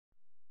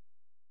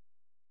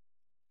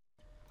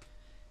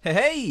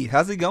Hey,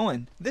 how's it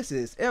going? This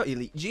is L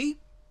Elite G,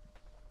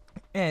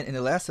 and in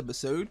the last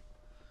episode,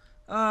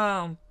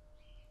 um,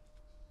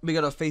 we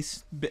got our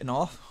face bitten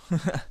off,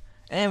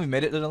 and we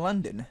made it to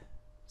London.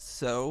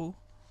 So,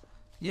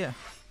 yeah,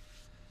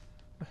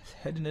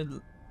 heading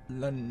to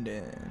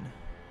London.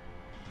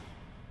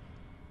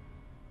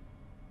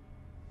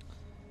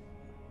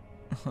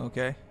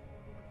 Okay,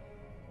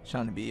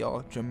 trying to be all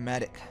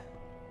dramatic.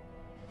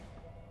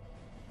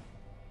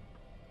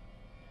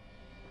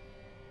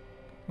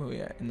 Where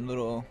we at? In a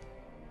little,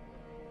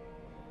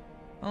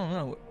 I don't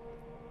know,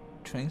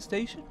 train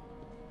station?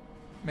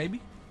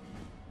 Maybe?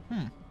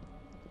 Hmm.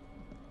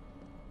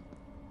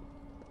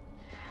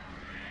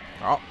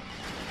 Oh.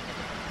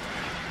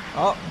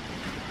 Oh.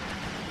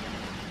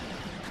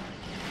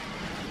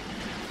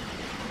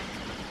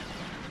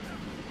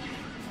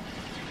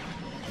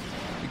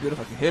 Be good if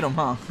I could hit him,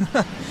 huh?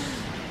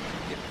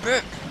 Get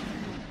back.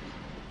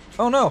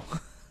 Oh no.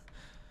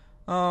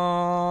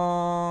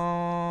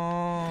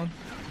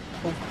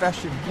 Old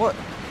fashioned what?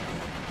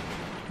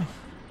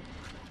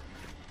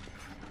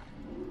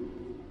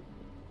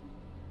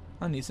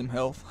 I need some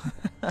health.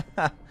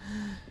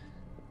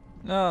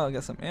 No, I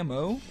got some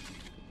ammo.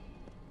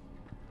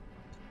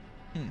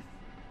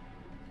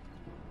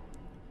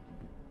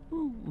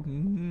 Ooh,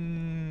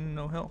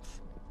 no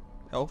health.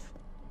 Health?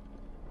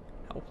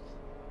 Health.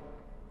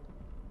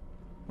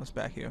 What's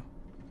back here?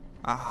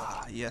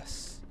 Ah,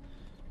 yes.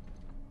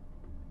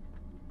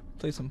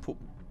 Play some pool.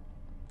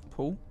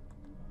 Pool?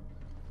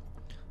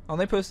 Oh,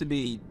 they're supposed to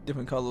be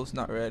different colors,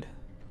 not red.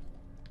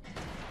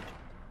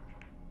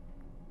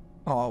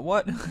 Oh,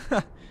 what?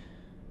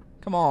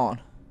 Come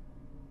on.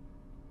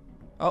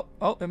 Oh,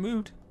 it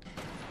moved.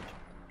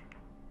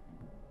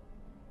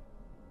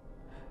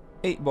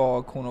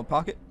 8-ball corner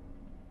pocket.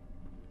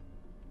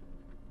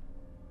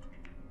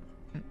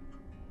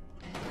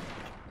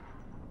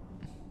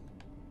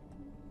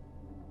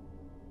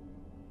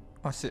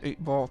 I said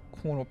 8-ball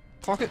corner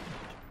pocket.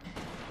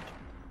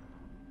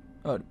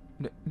 Oh,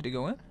 did it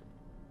go in?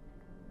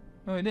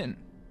 No, it didn't.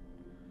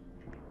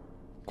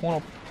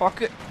 Corner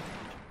pocket.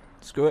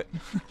 Screw it.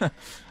 I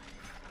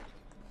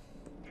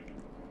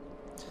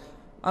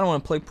don't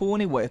want to play pool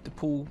anyway if the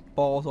pool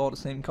balls all the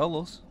same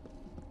colors.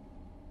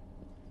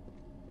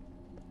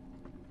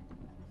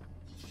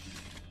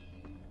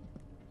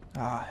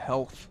 Ah,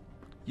 health.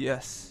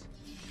 Yes.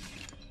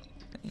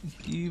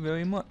 Thank you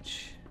very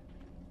much.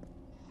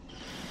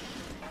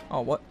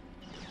 Oh, what?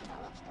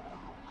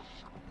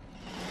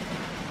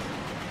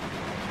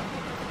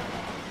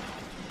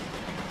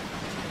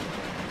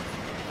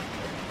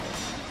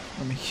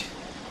 Let me.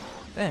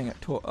 Dang,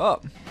 it tore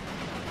up.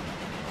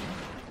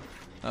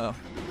 Oh.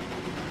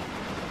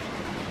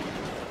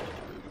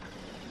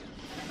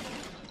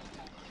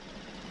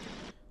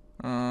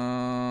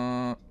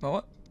 Well,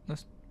 what?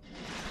 Let's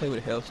play with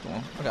a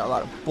hailstorm. I got a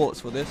lot of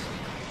bullets for this.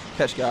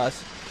 Catch,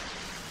 guys.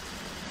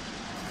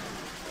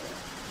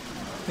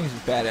 Things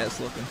are badass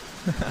looking.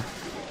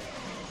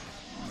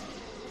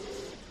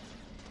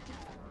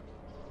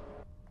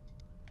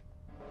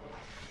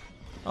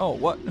 Oh,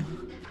 what?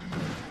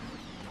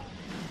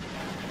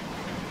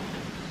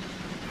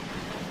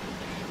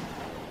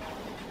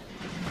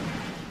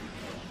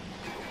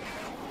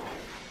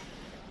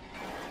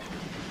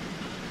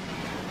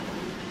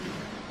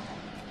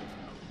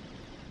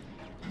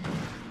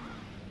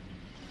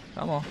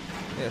 Come on.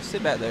 Yeah,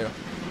 sit back there.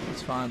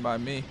 It's fine by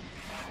me.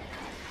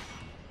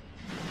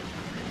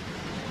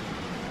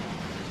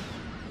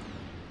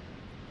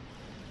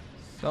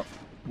 So,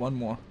 one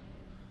more.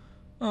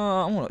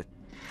 I want to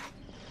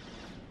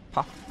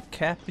pop a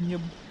cap in your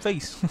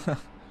face.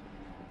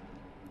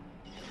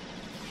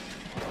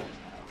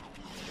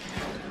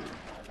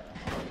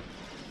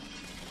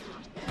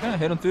 Gonna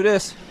hit him through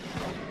this.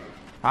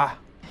 Ah,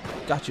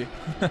 got you.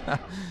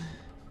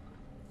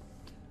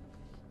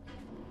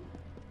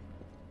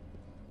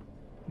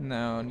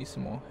 No, I need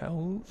some more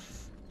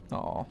health.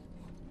 Aw. Thought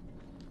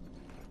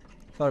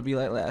it'd be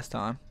like last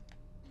time.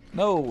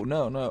 No,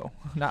 no, no.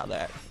 Not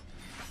that.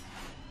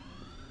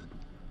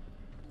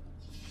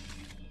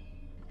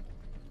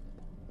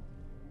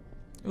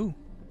 Ooh.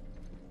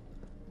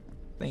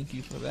 Thank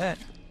you for that.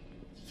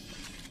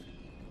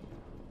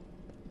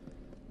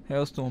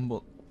 Hailstone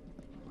bullet.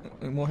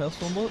 More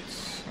hailstone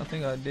bullets? I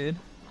think I did.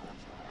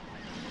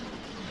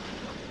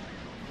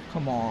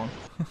 Come on.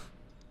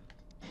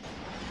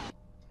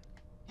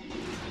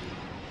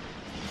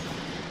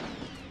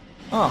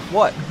 Oh,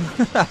 what?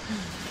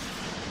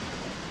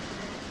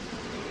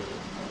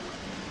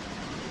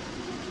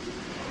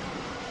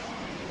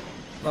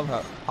 Love how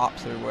it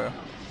hops everywhere.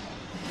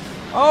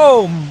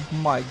 Oh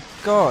my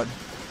god.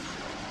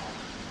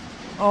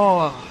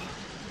 Oh.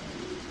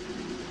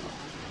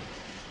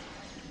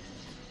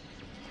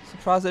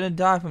 Surprised I didn't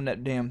die from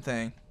that damn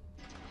thing.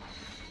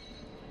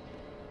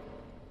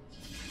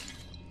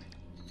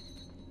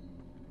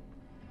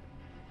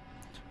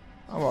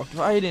 I walked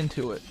right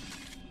into it.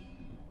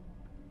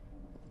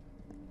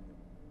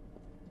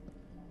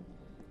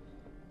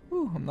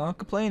 Ooh, I'm not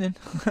complaining.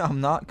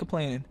 I'm not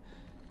complaining.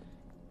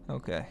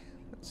 Okay,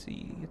 Let's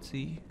see. Let's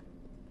see.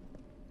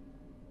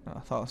 I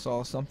thought I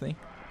saw something.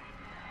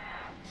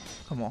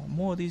 Come on,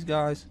 more of these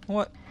guys.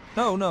 What?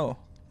 No, no.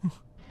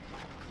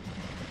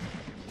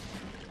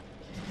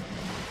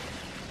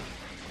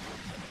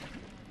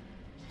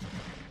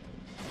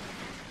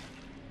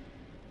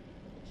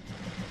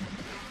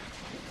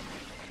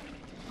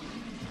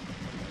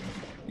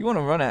 You want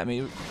to run at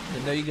me?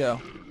 Then there you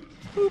go.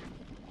 Boop.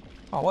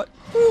 Oh, what?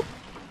 Boop.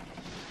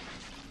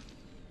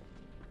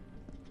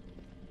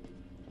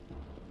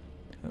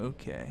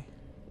 Okay.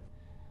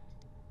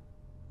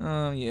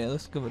 Yeah,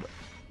 let's give it.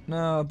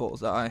 No,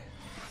 bullseye.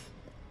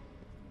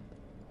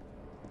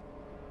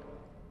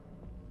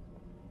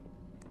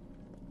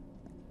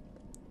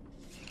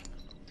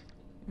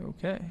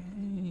 Okay,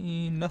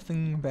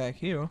 nothing back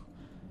here.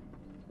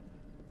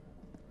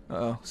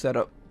 Uh-oh,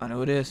 setup. I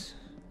know it is.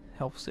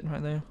 Help sitting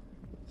right there.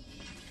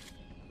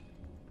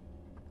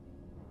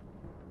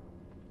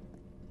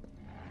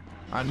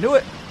 I knew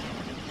it!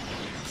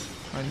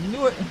 I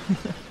knew it!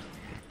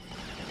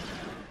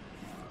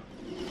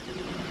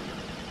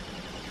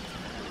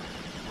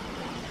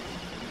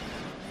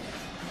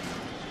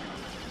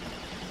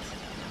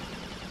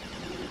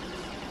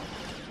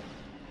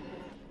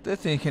 That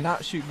thing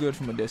cannot shoot good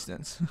from a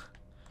distance.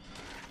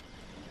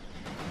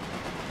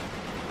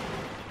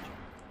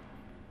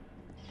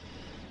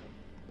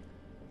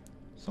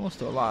 Someone's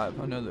still alive.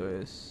 I know there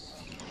is.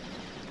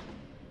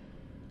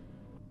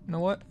 You know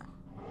what?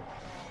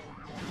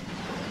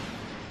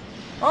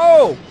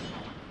 Oh!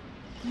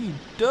 You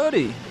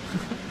dirty!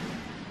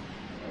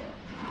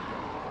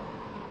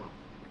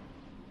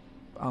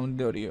 I'm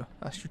dirty.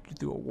 I shoot you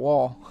through a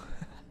wall.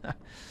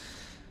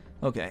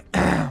 Okay.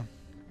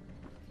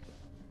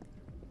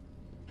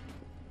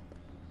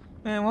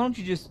 Man, why don't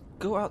you just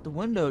go out the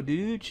window,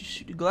 dude? Just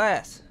shoot the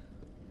glass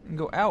and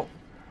go out.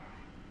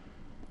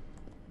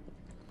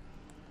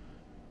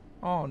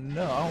 Oh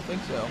no, I don't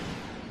think so.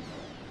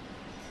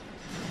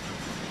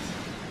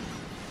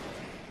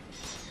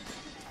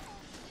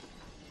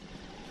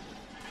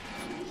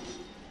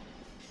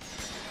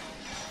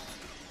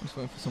 I'm just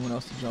waiting for someone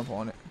else to jump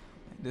on it.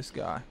 This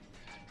guy.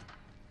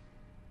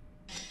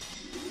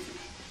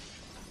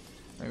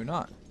 Maybe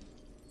not.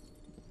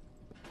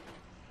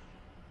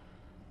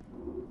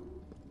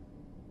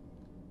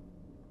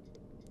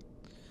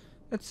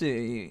 Let's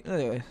see.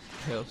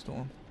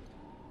 Hailstorm.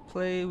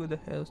 Play with the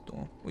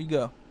hailstorm. Where you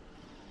go?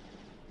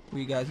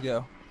 Where you guys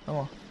go? Come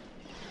on.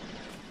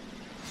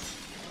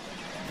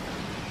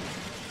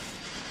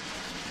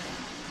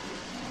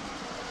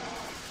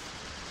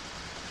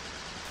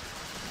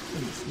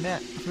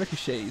 Snap.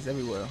 Ricochets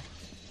everywhere.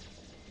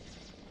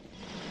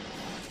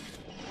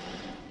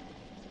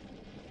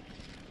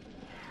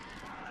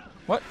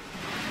 What?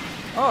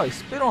 Oh, he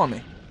spit on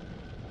me.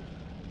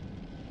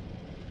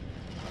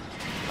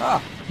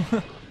 Ah.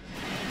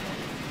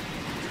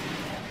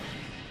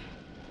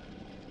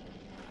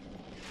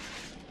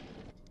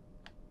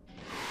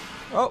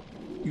 Oh,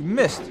 you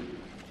missed.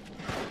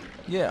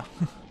 Yeah.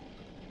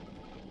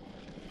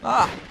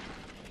 Ah.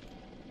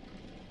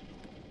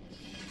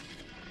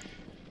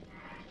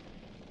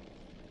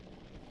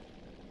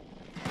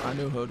 I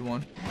knew I heard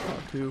one.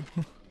 Oh, two.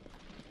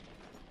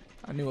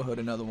 I knew I heard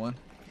another one.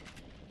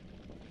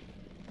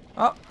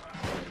 Oh.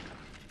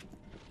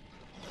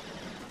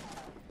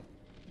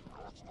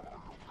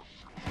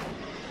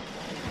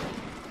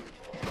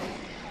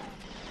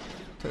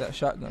 To that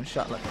shotgun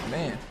shot like a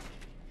man.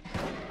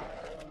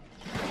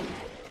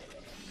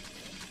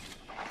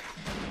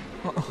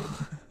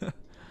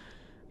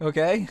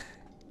 Okay.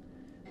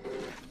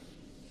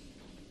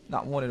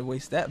 Not wanting to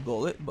waste that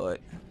bullet,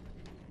 but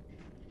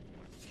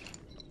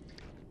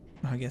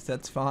I guess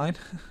that's fine.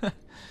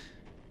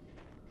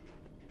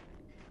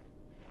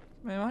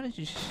 Man, why did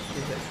you shoot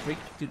that freak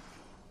dude?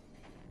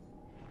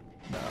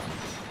 No.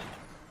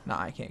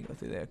 Nah, I can't go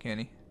through there, can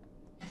he?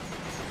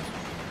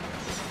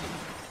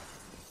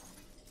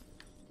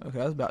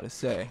 Okay, I was about to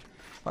say,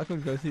 if I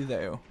could go through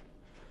there,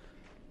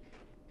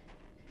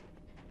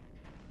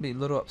 be a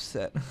little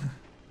upset.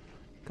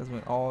 Because we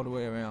went all the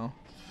way around.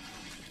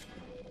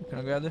 Can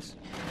I grab this?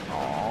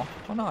 Aw,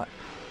 why not?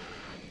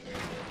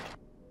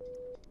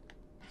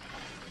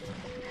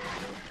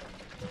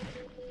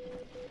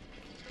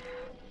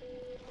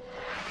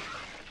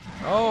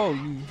 Oh,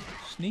 you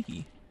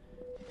sneaky.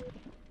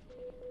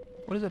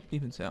 What is that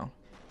beeping sound?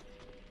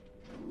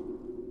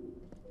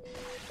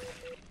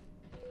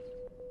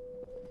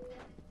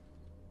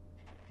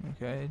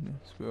 Okay,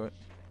 screw it.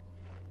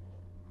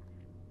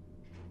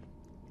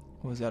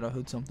 What was that? I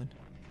heard something.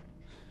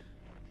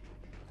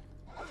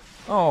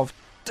 Oh,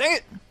 dang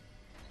it!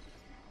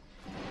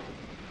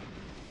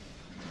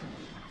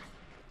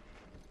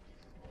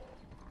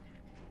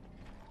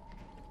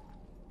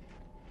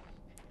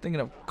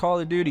 Thinking of Call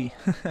of Duty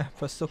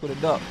for Stuck with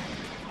a Duck.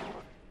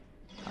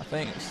 I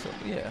think it's stuck,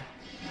 yeah.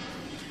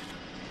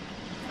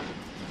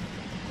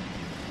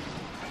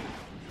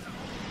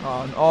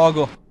 Oh, an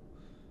auger.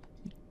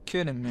 You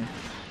kidding me?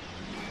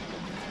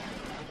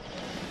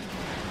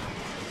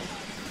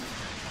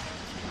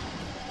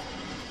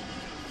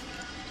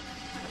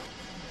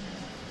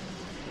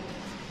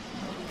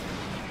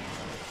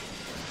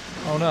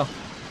 Oh no.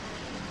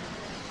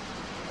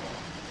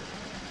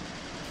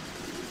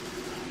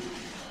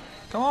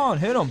 Come on,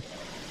 hit him.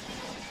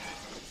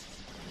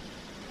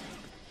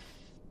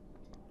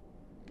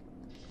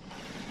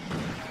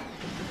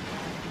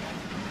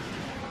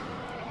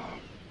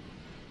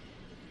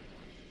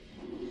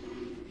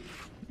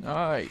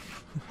 Alright.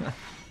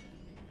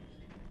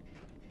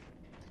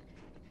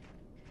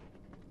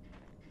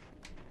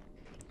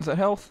 Is that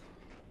health?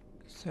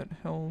 Is that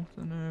health?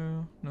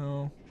 No.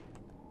 No.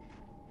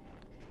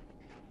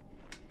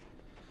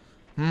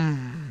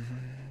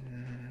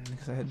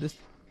 Because I had this.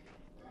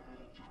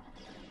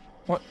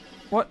 What?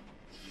 What?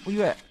 Where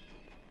you at?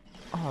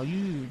 Oh,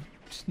 you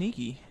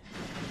sneaky.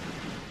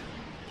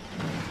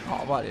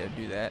 Oh, why did I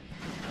do that?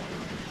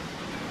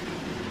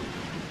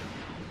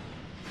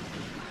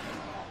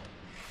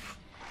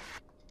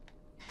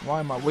 Why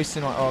am I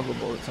wasting my auger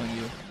bullets on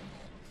you?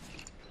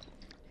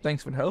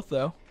 Thanks for the health,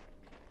 though.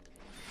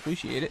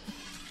 Appreciate it.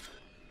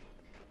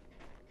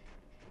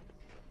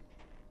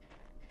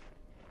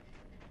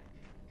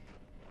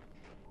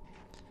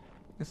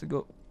 Guess I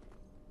go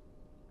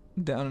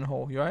down in the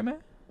hole. You alright, man?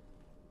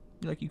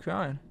 You like you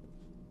crying?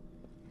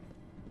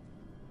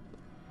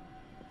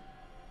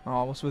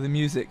 Oh, what's with the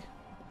music?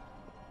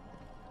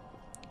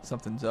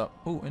 Something's up.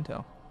 Oh,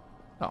 intel.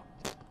 Oh.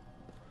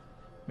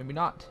 Maybe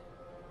not.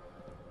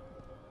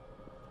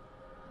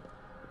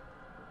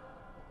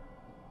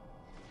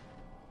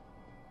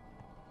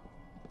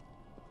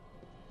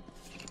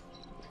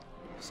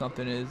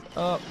 Something is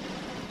up.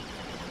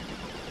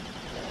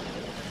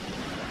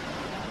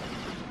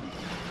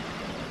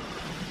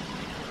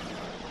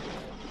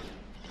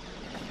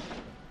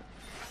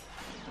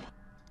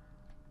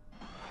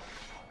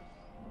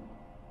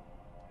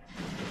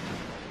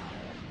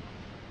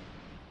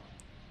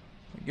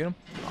 Get him?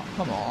 Oh,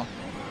 come on.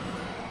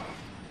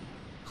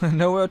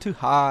 Nowhere to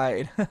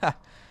hide.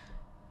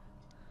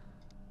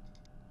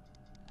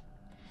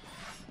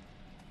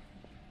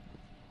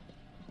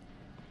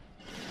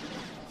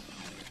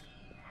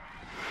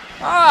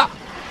 Ah!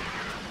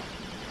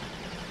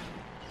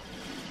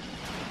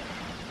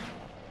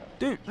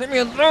 Dude, leave me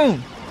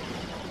alone!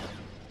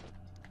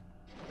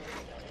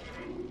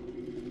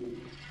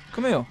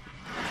 Come here.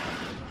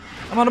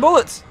 I'm out of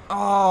bullets!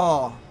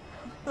 Oh!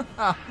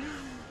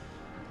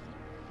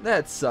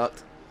 That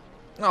sucked.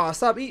 Oh,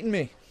 stop eating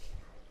me.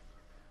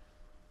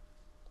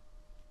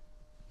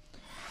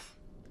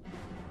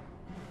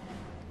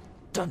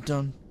 Dun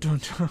dun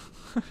dun dun.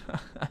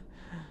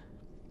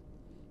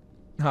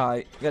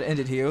 Alright, gotta end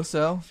it here,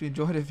 so if you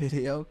enjoyed the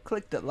video,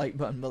 click that like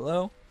button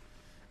below.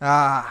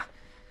 And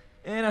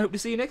I hope to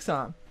see you next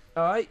time.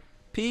 Alright,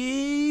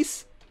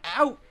 peace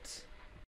out!